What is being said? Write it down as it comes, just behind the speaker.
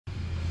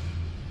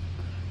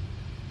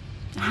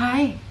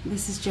Hi,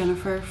 this is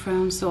Jennifer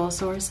from Soul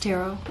Source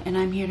Tarot, and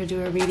I'm here to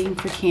do a reading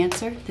for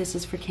Cancer. This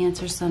is for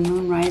Cancer, Sun,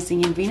 Moon,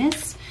 Rising, and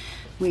Venus.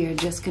 We are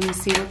just going to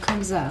see what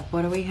comes up.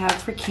 What do we have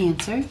for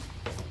Cancer?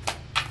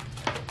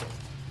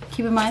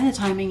 Keep in mind the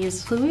timing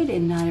is fluid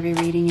and not every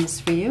reading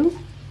is for you.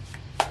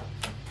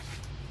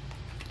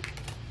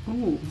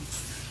 Ooh.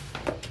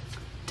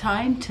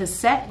 Time to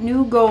set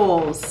new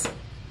goals.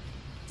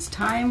 It's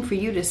time for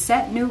you to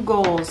set new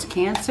goals,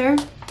 Cancer.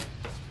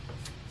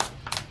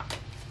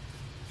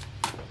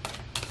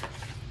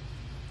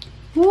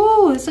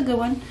 Ooh, this is a good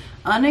one.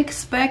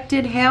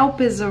 Unexpected help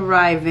is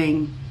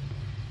arriving.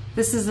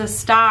 This is a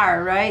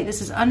star, right?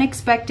 This is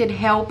unexpected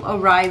help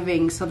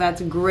arriving. So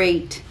that's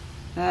great.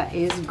 That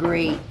is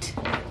great.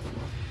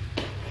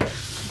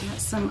 Got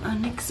some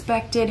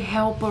unexpected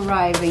help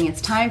arriving.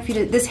 It's time for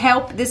you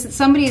to,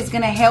 somebody is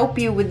going to help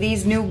you with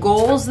these new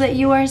goals that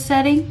you are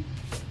setting.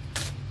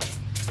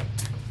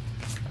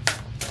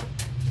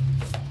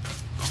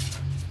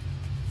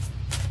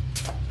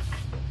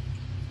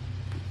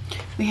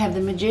 We have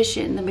the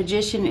Magician. The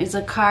Magician is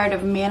a card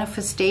of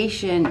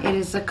manifestation. It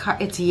is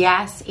it's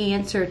yes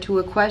answer to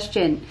a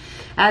question.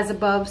 As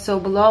above, so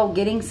below.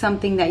 Getting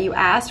something that you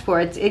asked for.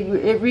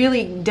 It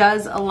really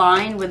does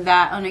align with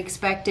that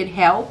unexpected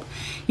help.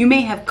 You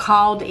may have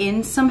called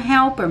in some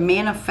help or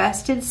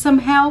manifested some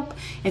help.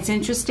 It's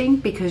interesting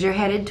because you're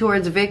headed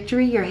towards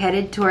victory. You're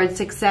headed towards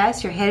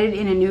success. You're headed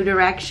in a new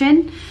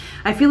direction.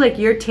 I feel like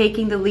you're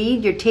taking the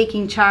lead. You're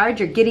taking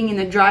charge. You're getting in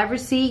the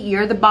driver's seat.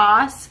 You're the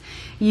boss.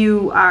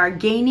 You are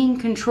gaining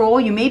control.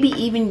 You may be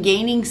even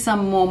gaining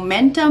some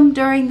momentum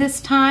during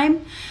this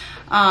time.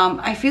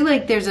 I feel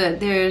like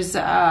there's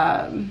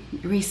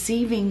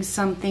receiving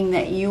something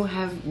that you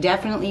have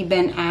definitely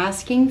been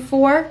asking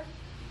for.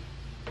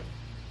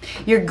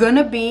 You're going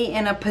to be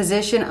in a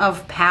position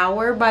of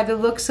power by the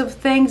looks of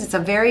things. It's a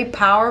very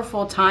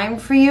powerful time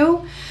for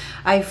you.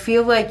 I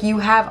feel like you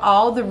have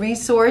all the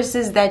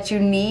resources that you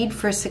need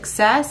for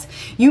success.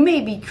 You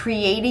may be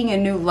creating a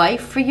new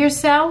life for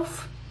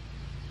yourself.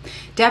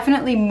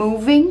 Definitely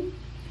moving,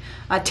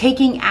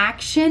 taking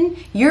action.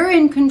 You're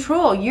in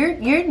control.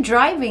 You're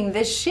driving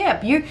this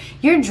ship.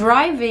 You're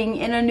driving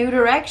in a new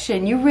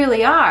direction. You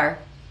really are.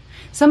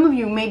 Some of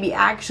you may be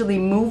actually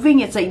moving.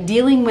 It's like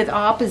dealing with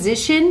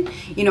opposition,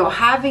 you know,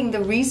 having the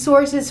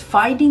resources,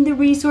 finding the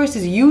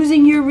resources,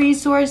 using your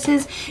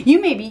resources. You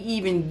may be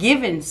even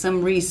given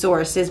some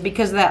resources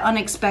because that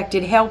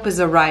unexpected help is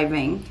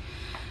arriving.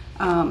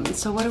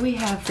 So what do we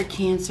have for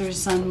Cancer,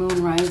 Sun,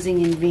 Moon,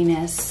 Rising, and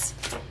Venus?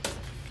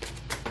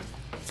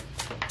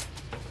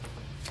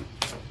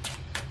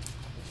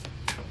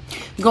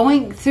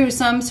 Going through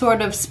some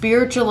sort of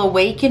spiritual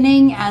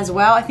awakening as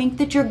well. I think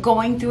that you're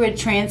going through a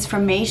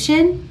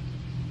transformation.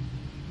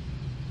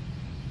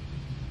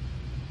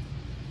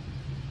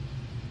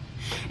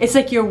 It's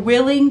like you're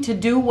willing to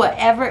do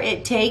whatever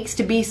it takes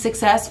to be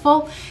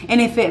successful. And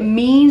if it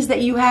means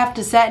that you have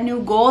to set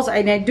new goals,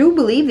 and I do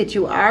believe that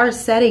you are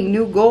setting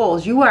new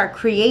goals. You are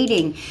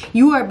creating.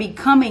 You are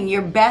becoming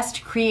your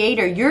best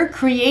creator. You're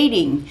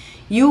creating.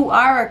 You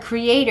are a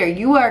creator.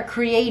 You are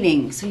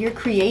creating. So you're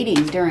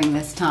creating during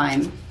this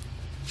time.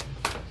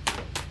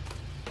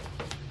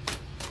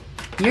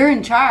 You're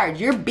in charge.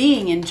 You're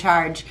being in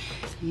charge.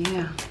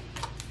 Yeah.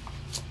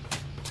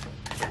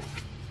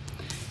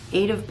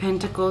 Eight of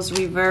Pentacles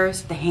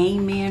reversed. The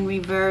Hangman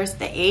reversed.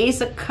 The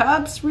Ace of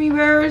Cups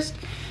reversed.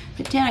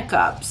 The Ten of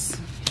Cups.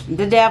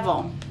 The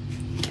Devil.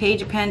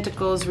 Page of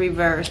Pentacles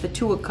reversed. The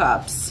Two of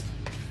Cups.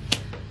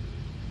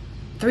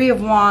 Three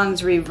of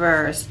Wands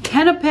reversed.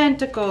 Ten of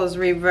Pentacles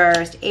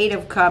reversed. Eight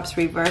of Cups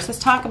reversed. Let's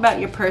talk about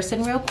your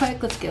person real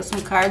quick. Let's get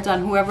some cards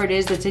on whoever it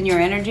is that's in your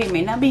energy. It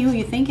may not be who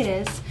you think it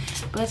is,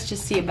 but let's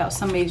just see about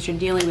somebody that you're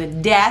dealing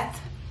with.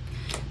 Death.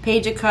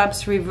 Page of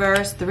Cups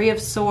reversed. Three of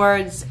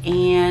Swords.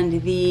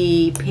 And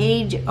the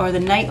Page or the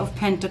Knight of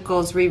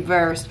Pentacles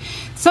reversed.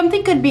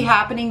 Something could be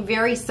happening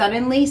very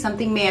suddenly.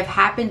 Something may have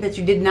happened that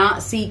you did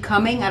not see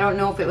coming. I don't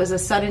know if it was a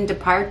sudden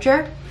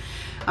departure.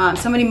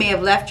 Somebody may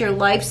have left your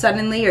life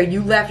suddenly, or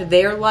you left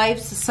their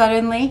lives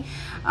suddenly.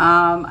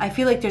 I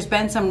feel like there's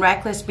been some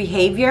reckless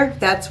behavior.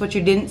 That's what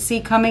you didn't see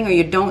coming, or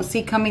you don't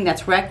see coming.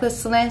 That's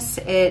recklessness.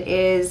 It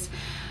is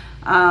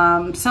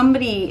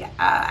somebody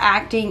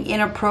acting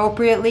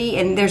inappropriately,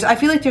 and I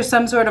feel like there's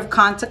some sort of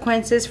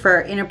consequences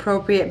for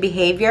inappropriate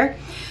behavior.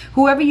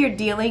 Whoever you're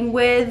dealing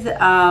with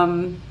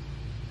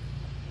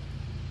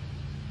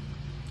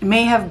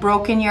may have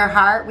broken your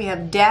heart. We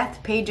have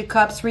Death, Page of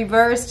Cups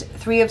reversed,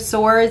 Three of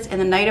Swords,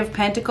 and the Knight of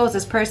Pentacles.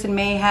 This person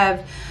may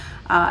have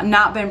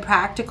not been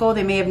practical.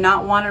 They may have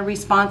not wanted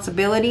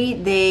responsibility.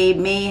 They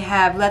may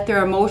have let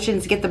their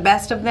emotions get the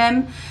best of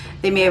them.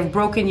 They may have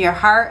broken your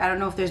heart. I don't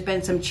know if there's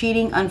been some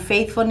cheating,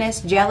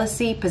 unfaithfulness,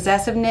 jealousy,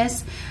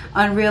 possessiveness,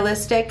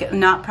 unrealistic,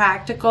 not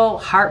practical,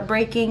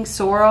 heartbreaking,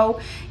 sorrow.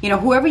 You know,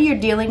 whoever you're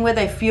dealing with,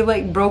 I feel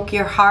like broke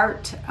your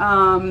heart.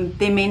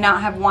 They may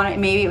not have wanted,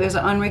 maybe it was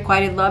an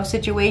unrequited love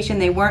situation.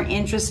 They weren't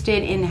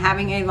interested in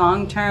having a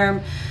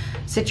long-term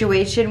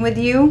situation with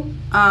you.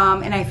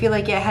 And I feel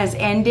like it has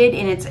ended,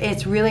 and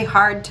it's really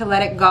hard to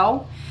let it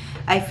go.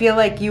 I feel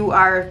like you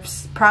are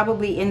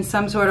probably in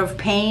some sort of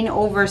pain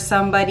over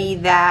somebody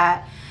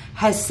that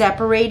has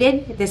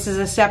separated. This is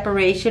a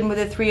separation with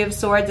the Three of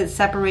Swords. It's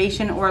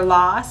separation or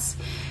loss.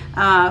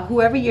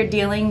 Whoever you're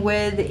dealing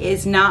with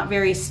is not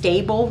very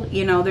stable.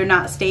 You know, they're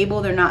not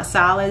stable, they're not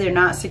solid, they're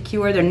not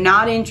secure, they're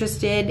not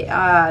interested,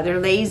 they're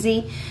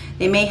lazy.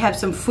 They may have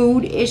some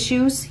food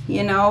issues,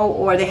 you know,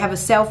 or they have a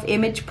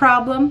self-image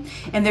problem,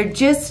 and they're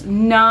just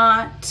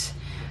not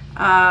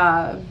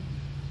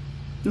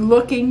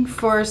looking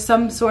for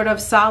some sort of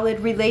solid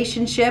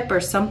relationship or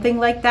something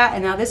like that.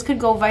 And now this could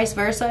go vice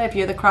versa. If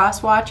you're the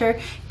cross watcher,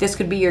 this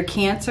could be your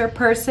Cancer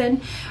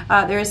person.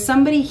 There is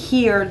somebody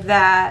here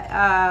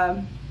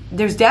that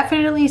there's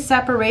definitely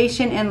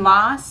separation and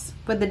loss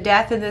with the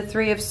Death and the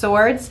Three of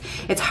Swords.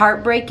 It's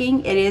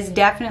heartbreaking. It is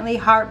definitely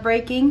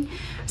heartbreaking.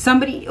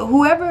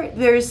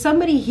 There's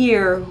somebody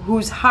here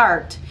whose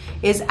heart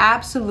is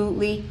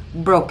absolutely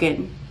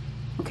broken.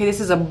 Okay, this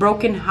is a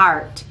broken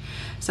heart.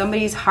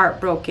 Somebody's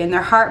heartbroken.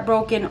 They're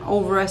heartbroken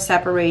over a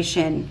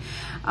separation.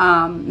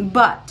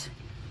 But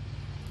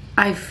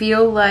I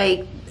feel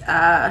like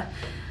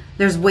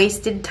there's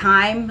wasted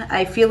time.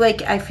 I feel like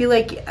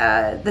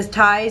the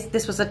ties,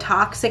 this was a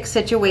toxic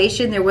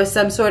situation. There was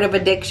some sort of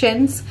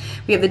addictions.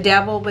 We have the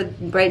Devil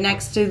with right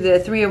next to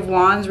the Three of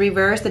Wands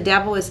reversed. The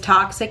Devil is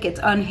toxic. It's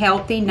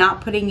unhealthy,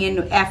 not putting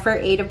in effort.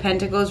 Eight of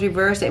Pentacles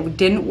reversed. It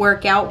didn't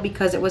work out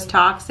because it was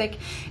toxic.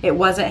 It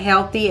wasn't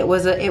healthy. It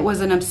was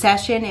an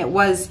obsession.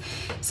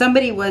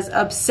 Somebody was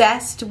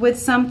obsessed with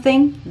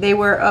something. They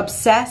were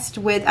obsessed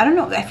with, I don't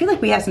know, I feel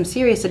like we have some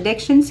serious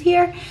addictions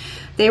here.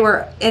 They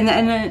were, and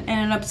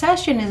an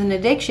obsession is an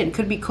addiction.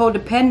 Could be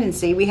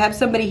codependency. We have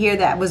somebody here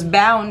that was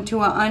bound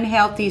to an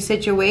unhealthy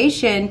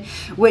situation,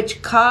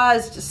 which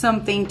caused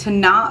something to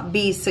not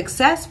be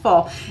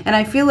successful. And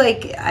I feel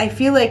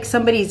like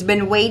somebody's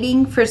been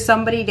waiting for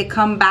somebody to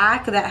come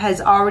back that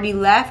has already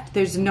left.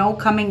 There's no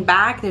coming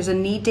back. There's a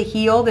need to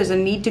heal. There's a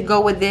need to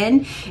go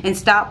within and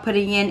stop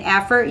putting in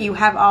effort. You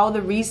have all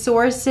the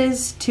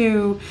resources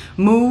to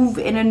move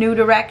in a new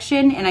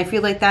direction, and I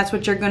feel like that's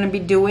what you're going to be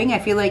doing. I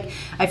feel like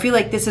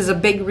this is a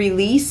big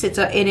release.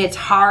 It's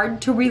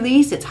hard to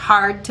release. It's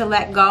hard to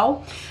let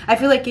go. I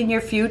feel like in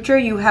your future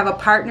you have a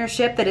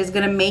partnership that is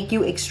going to make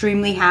you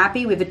extremely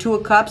happy with the Two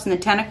of Cups and the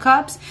Ten of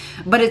Cups,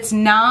 but it's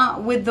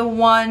not with the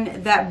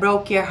one that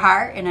broke your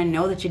heart. And I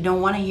know that you don't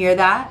want to hear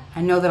that.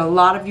 I know that a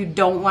lot of you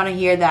don't want to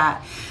hear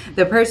that.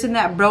 The person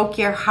that broke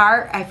your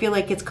heart, I feel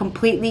like it's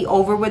completely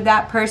over with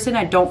that person.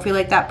 I don't feel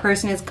like that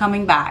person is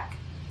coming back.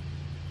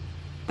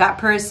 That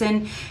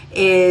person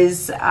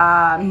is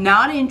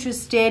not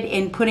interested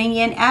in putting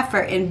in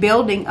effort in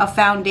building a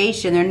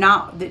foundation. They're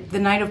not, the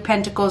Knight of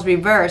Pentacles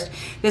reversed.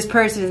 This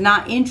person is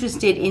not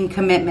interested in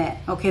commitment.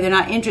 Okay, they're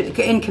not interested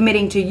in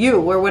committing to you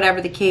or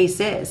whatever the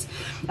case is.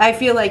 I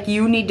feel like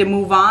you need to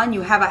move on.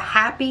 You have a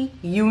happy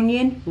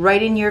union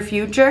right in your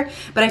future,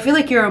 but I feel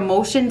like your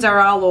emotions are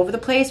all over the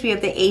place. We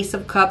have the Ace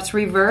of Cups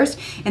reversed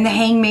and the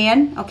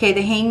Hangman. Okay,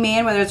 the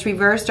Hangman, whether it's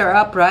reversed or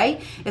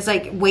upright, it's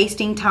like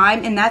wasting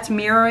time, and that's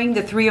mirroring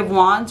the Three of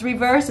Wands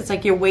reversed. It's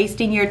like you're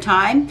wasting your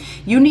time.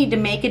 You need to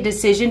make a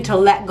decision to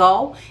let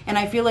go. And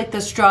I feel like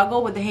the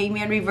struggle with the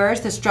Hangman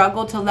reverse, the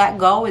struggle to let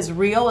go is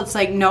real. It's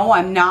like, no,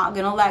 I'm not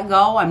going to let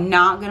go. I'm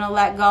not going to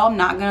let go. I'm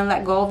not going to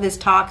let go of this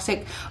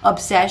toxic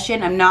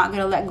obsession. I'm not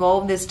going to let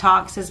go of this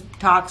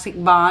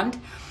toxic bond.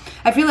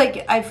 I feel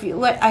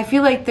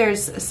like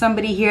there's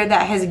somebody here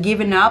that has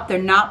given up.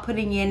 They're not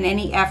putting in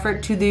any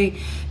effort to the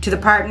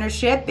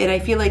partnership, and I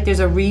feel like there's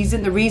a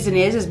reason. The reason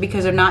is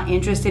because they're not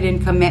interested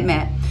in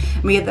commitment.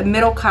 We get the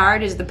middle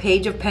card is the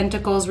Page of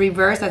Pentacles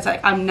reversed. That's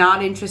like, I'm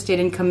not interested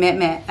in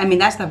commitment. I mean,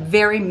 that's the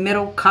very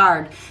middle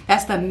card.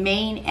 That's the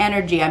main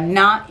energy. I'm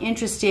not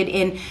interested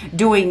in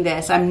doing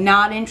this. I'm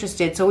not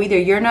interested. So either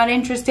you're not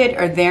interested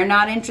or they're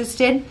not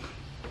interested.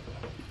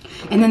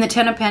 And then the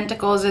Ten of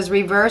Pentacles is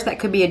reversed. That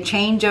could be a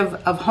change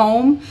of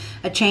home,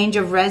 a change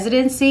of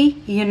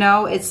residency. You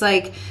know, it's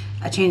like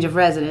a change of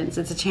residence.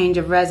 It's a change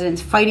of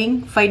residence.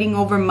 Fighting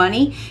over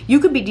money. You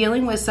could be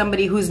dealing with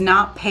somebody who's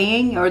not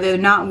paying, or they're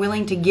not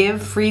willing to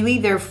give freely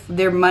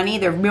their money.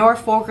 They're more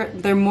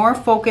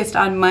focused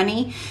on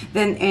money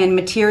and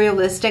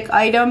materialistic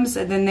items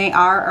than they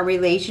are a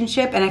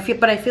relationship. And I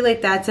feel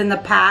like that's in the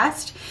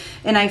past.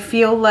 And I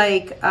feel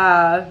like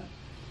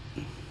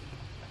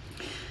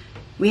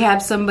we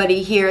have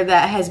somebody here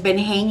that has been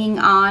hanging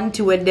on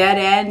to a dead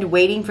end,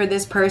 waiting for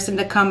this person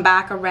to come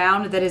back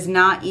around, that is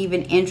not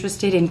even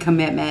interested in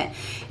commitment.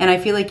 And I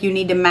feel like you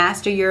need to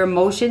master your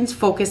emotions,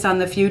 focus on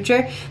the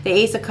future. The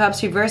Ace of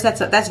Cups reversed,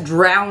 that's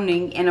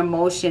drowning in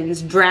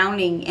emotions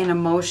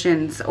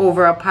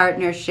over a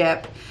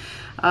partnership.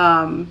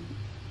 I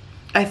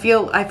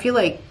feel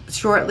like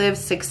short-lived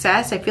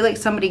success. I feel like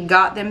somebody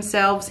got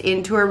themselves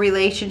into a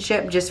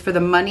relationship just for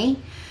the money,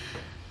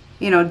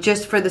 you know,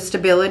 just for the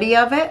stability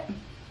of it.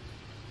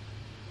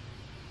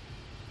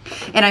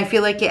 And I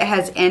feel like it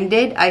has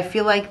ended. I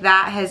feel like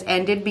that has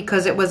ended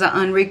because it was an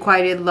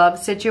unrequited love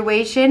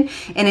situation,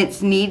 and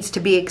it needs to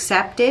be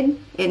accepted.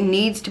 It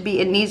needs to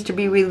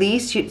be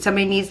released.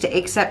 Somebody needs to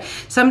accept.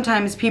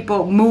 Sometimes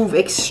people move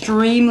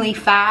extremely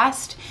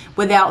fast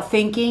without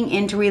thinking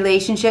into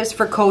relationships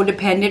for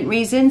codependent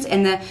reasons,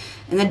 and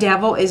the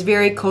devil is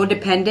very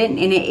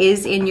codependent, and it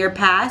is in your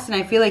past. And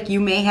I feel like you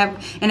may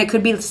have, and it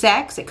could be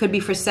sex, it could be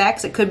for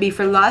sex, it could be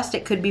for lust,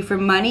 it could be for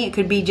money, it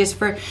could be just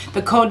for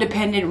the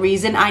codependent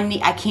reason.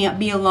 I can't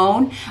be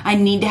alone. I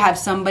need to have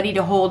somebody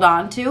to hold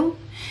on to.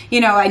 You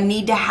know, I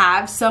need to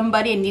have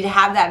somebody. I need to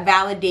have that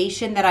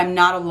validation that I'm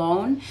not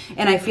alone.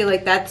 And I feel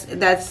like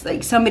that's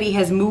like somebody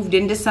has moved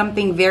into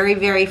something very,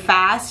 very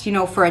fast, you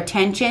know, for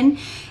attention.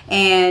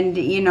 And,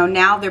 you know,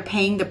 now they're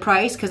paying the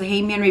price because the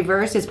hangman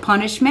reverse is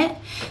punishment.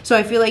 So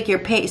I feel like you're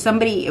paying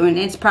somebody, and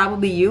it's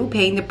probably you,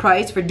 paying the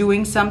price for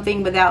doing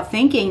something without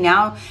thinking.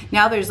 Now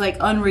there's like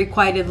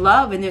unrequited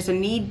love, and there's a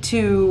need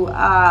to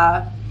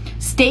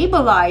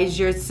stabilize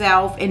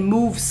yourself and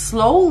move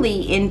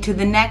slowly into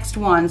the next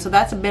one. So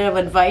that's a bit of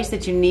advice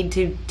that you need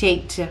to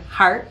take to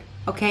heart.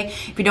 Okay,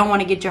 if you don't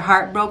want to get your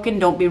heart broken,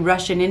 don't be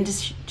rushing into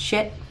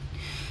shit.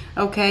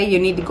 Okay, you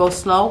need to go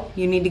slow.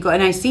 You need to go,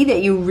 and I see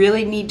that you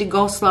really need to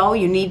go slow.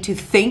 You need to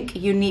think.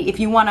 You need, if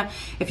you want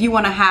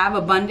to have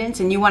abundance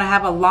and you want to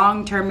have a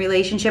long-term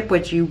relationship,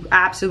 which you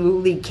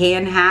absolutely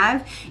can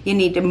have, you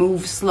need to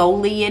move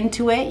slowly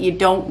into it. You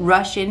don't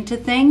rush into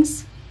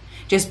things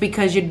just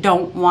because you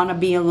don't want to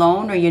be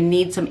alone or you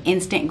need some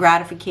instant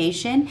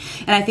gratification.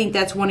 And I think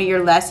that's one of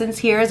your lessons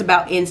here is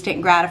about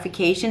instant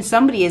gratification.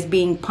 Somebody is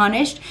being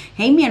punished.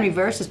 Hangman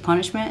reverse is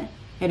punishment.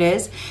 It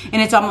is.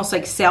 And it's almost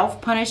like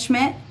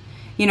self-punishment.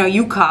 You know,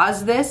 you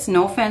caused this,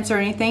 no offense or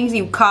anything.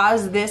 You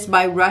caused this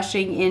by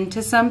rushing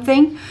into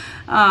something.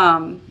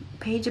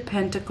 Page of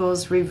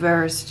Pentacles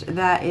reversed.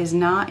 That is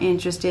not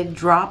interested.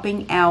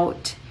 Dropping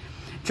out.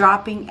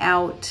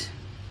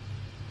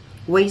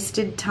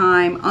 Wasted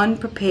time.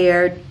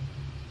 Unprepared.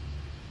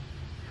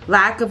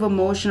 Lack of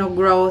emotional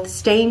growth.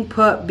 Staying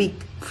put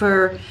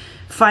for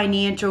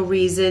financial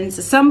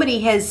reasons.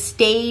 Somebody has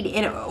stayed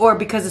in, or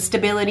because of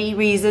stability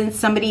reasons,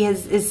 somebody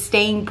is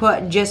staying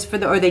put just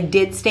for or they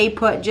did stay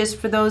put just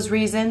for those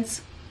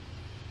reasons.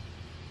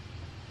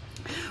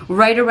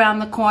 Right around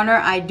the corner,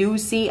 I do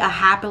see a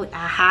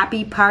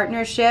happy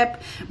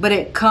partnership, but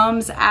it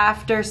comes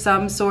after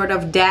some sort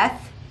of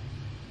death.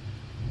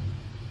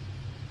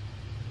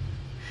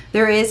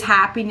 There is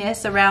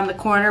happiness around the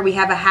corner. We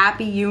have a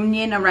happy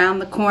union around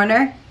the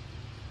corner.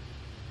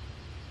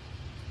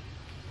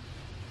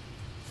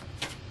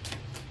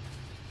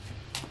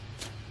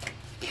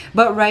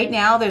 But right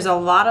now, there's a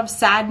lot of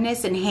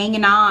sadness and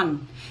hanging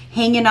on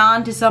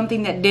to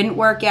something that didn't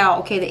work out.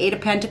 Okay, the Eight of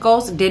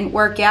Pentacles didn't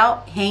work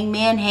out.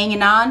 Hangman,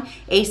 hanging on.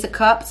 Ace of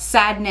Cups,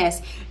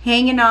 sadness.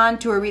 Hanging on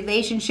to a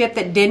relationship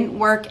that didn't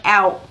work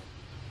out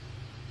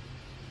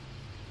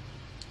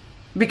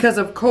because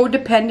of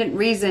codependent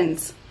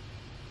reasons.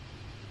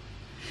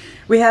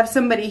 We have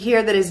somebody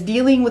here that is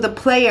dealing with a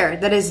player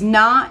that is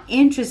not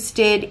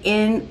interested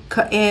in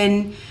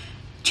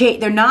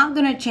they're not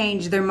going to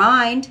change their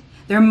mind.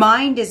 Their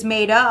mind is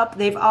made up.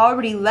 They've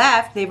already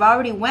left. They've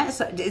already went.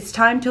 So it's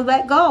time to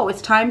let go.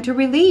 It's time to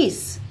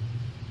release.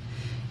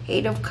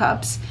 Eight of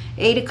Cups.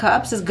 Eight of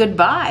Cups is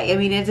goodbye. I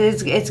mean,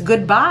 it's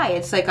goodbye.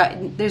 It's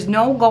like there's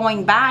no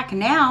going back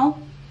now.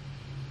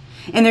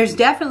 And there's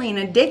definitely an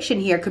addiction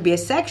here. It could be a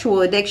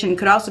sexual addiction. It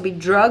could also be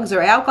drugs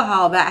or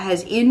alcohol that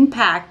has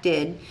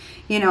impacted,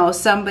 you know,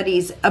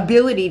 somebody's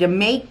ability to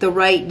make the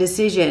right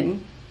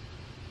decision.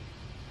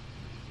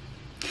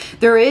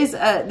 There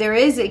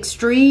is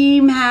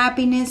extreme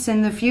happiness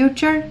in the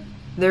future.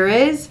 There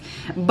is.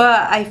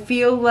 But I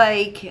feel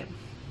like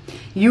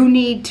you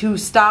need to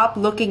stop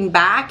looking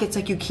back. It's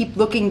like you keep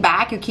looking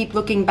back. You keep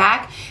looking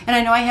back. And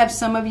I know I have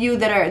some of you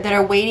that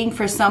are waiting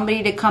for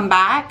somebody to come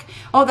back.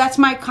 Oh, that's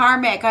my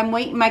karmic. I'm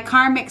waiting. My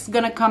karmic's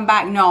going to come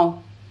back.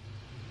 No.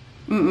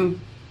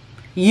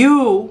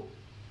 You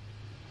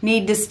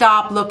need to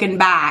stop looking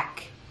back.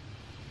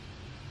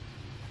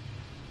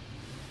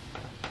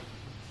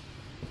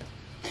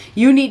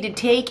 You need to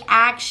take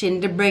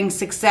action to bring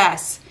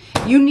success.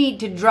 You need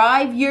to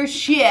drive your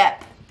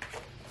ship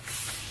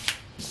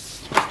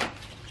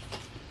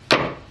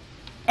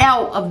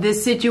out of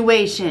this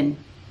situation.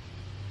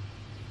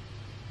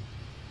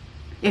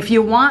 If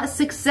you want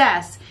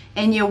success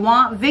and you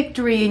want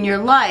victory in your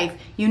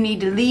life, you need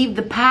to leave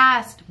the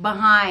past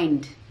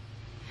behind.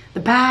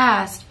 The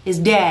past is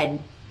dead.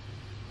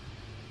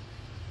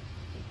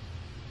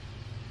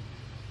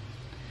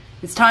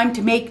 It's time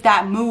to make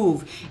that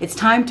move. It's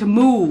time to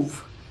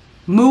move.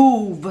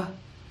 Move.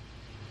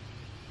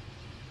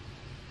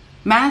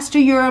 Master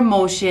your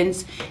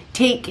emotions.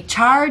 Take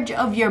charge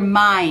of your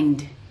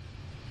mind.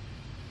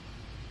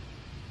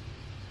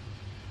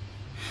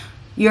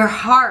 Your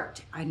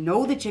heart. I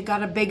know that you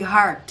got a big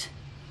heart.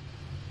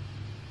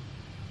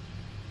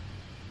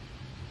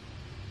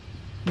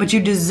 But you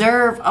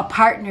deserve a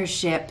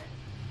partnership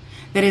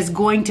that is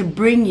going to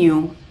bring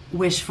you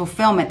wish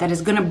fulfillment, that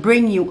is going to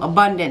bring you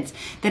abundance,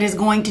 that is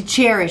going to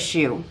cherish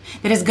you,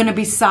 that is going to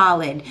be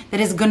solid, that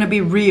is going to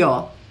be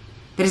real,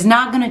 that is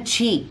not going to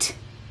cheat.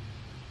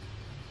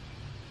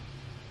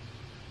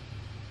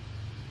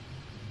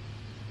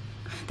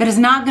 That is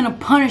not going to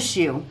punish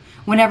you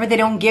whenever they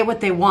don't get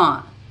what they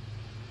want.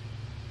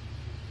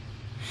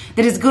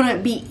 That is going to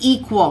be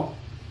equal.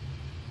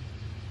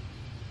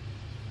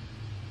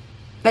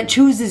 That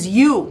chooses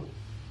you.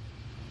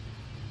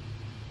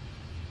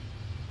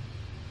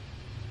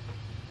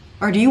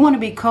 Or do you want to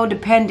be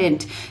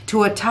codependent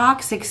to a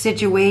toxic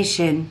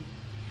situation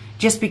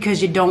just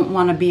because you don't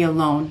want to be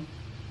alone?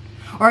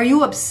 Or are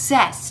you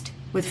obsessed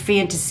with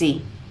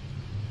fantasy?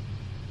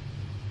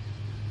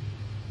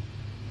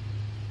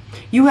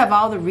 You have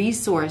all the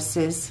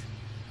resources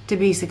to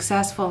be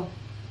successful.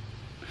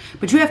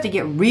 But you have to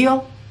get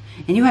real,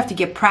 and you have to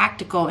get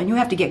practical, and you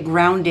have to get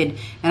grounded.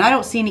 And I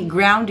don't see any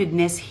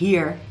groundedness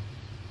here.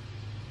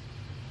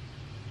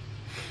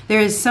 There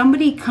is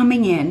somebody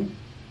coming in,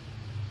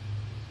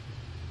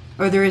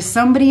 or there is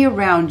somebody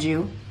around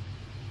you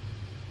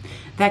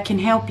that can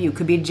help you.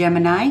 Could be a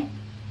Gemini,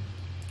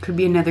 could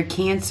be another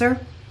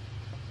Cancer,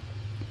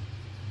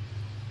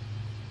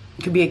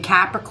 could be a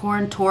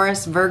Capricorn,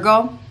 Taurus,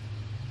 Virgo.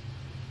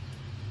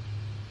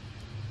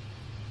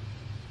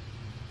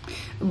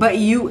 But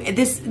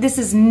this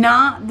is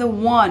not the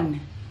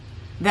one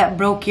that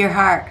broke your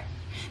heart.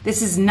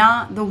 This is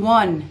not the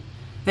one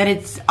that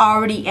it's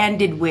already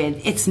ended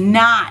with. It's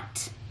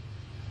not.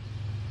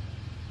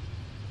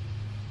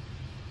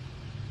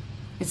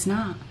 It's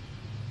not.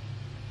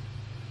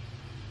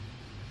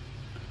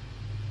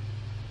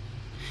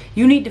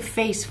 You need to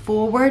face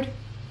forward,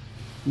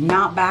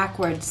 not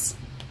backwards.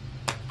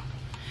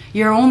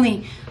 You're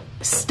only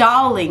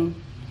stalling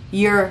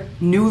your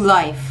new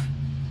life.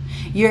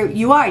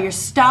 You're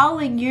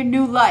stalling your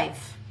new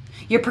life.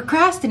 You're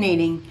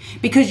procrastinating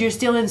because you're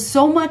still in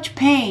so much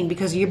pain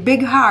because of your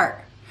big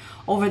heart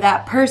over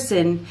that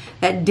person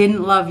that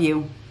didn't love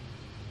you.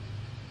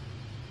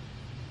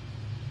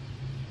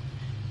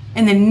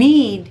 And the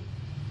need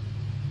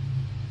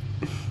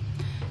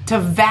to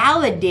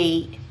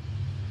validate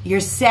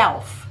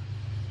yourself.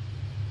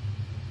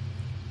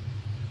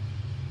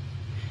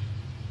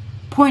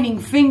 Pointing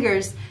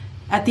fingers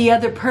at the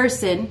other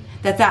person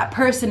that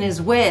person is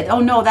with. Oh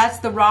no, that's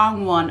the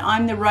wrong one.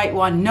 I'm the right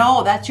one.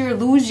 No, that's your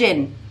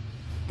illusion.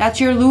 That's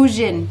your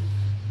illusion.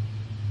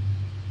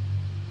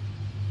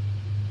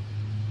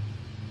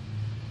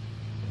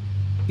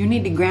 You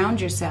need to ground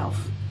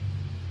yourself.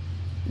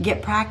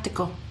 Get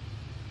practical.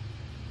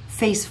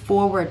 Face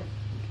forward,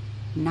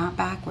 not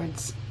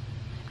backwards.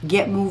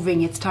 Get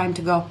moving. It's time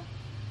to go.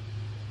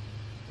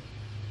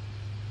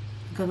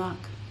 Good luck.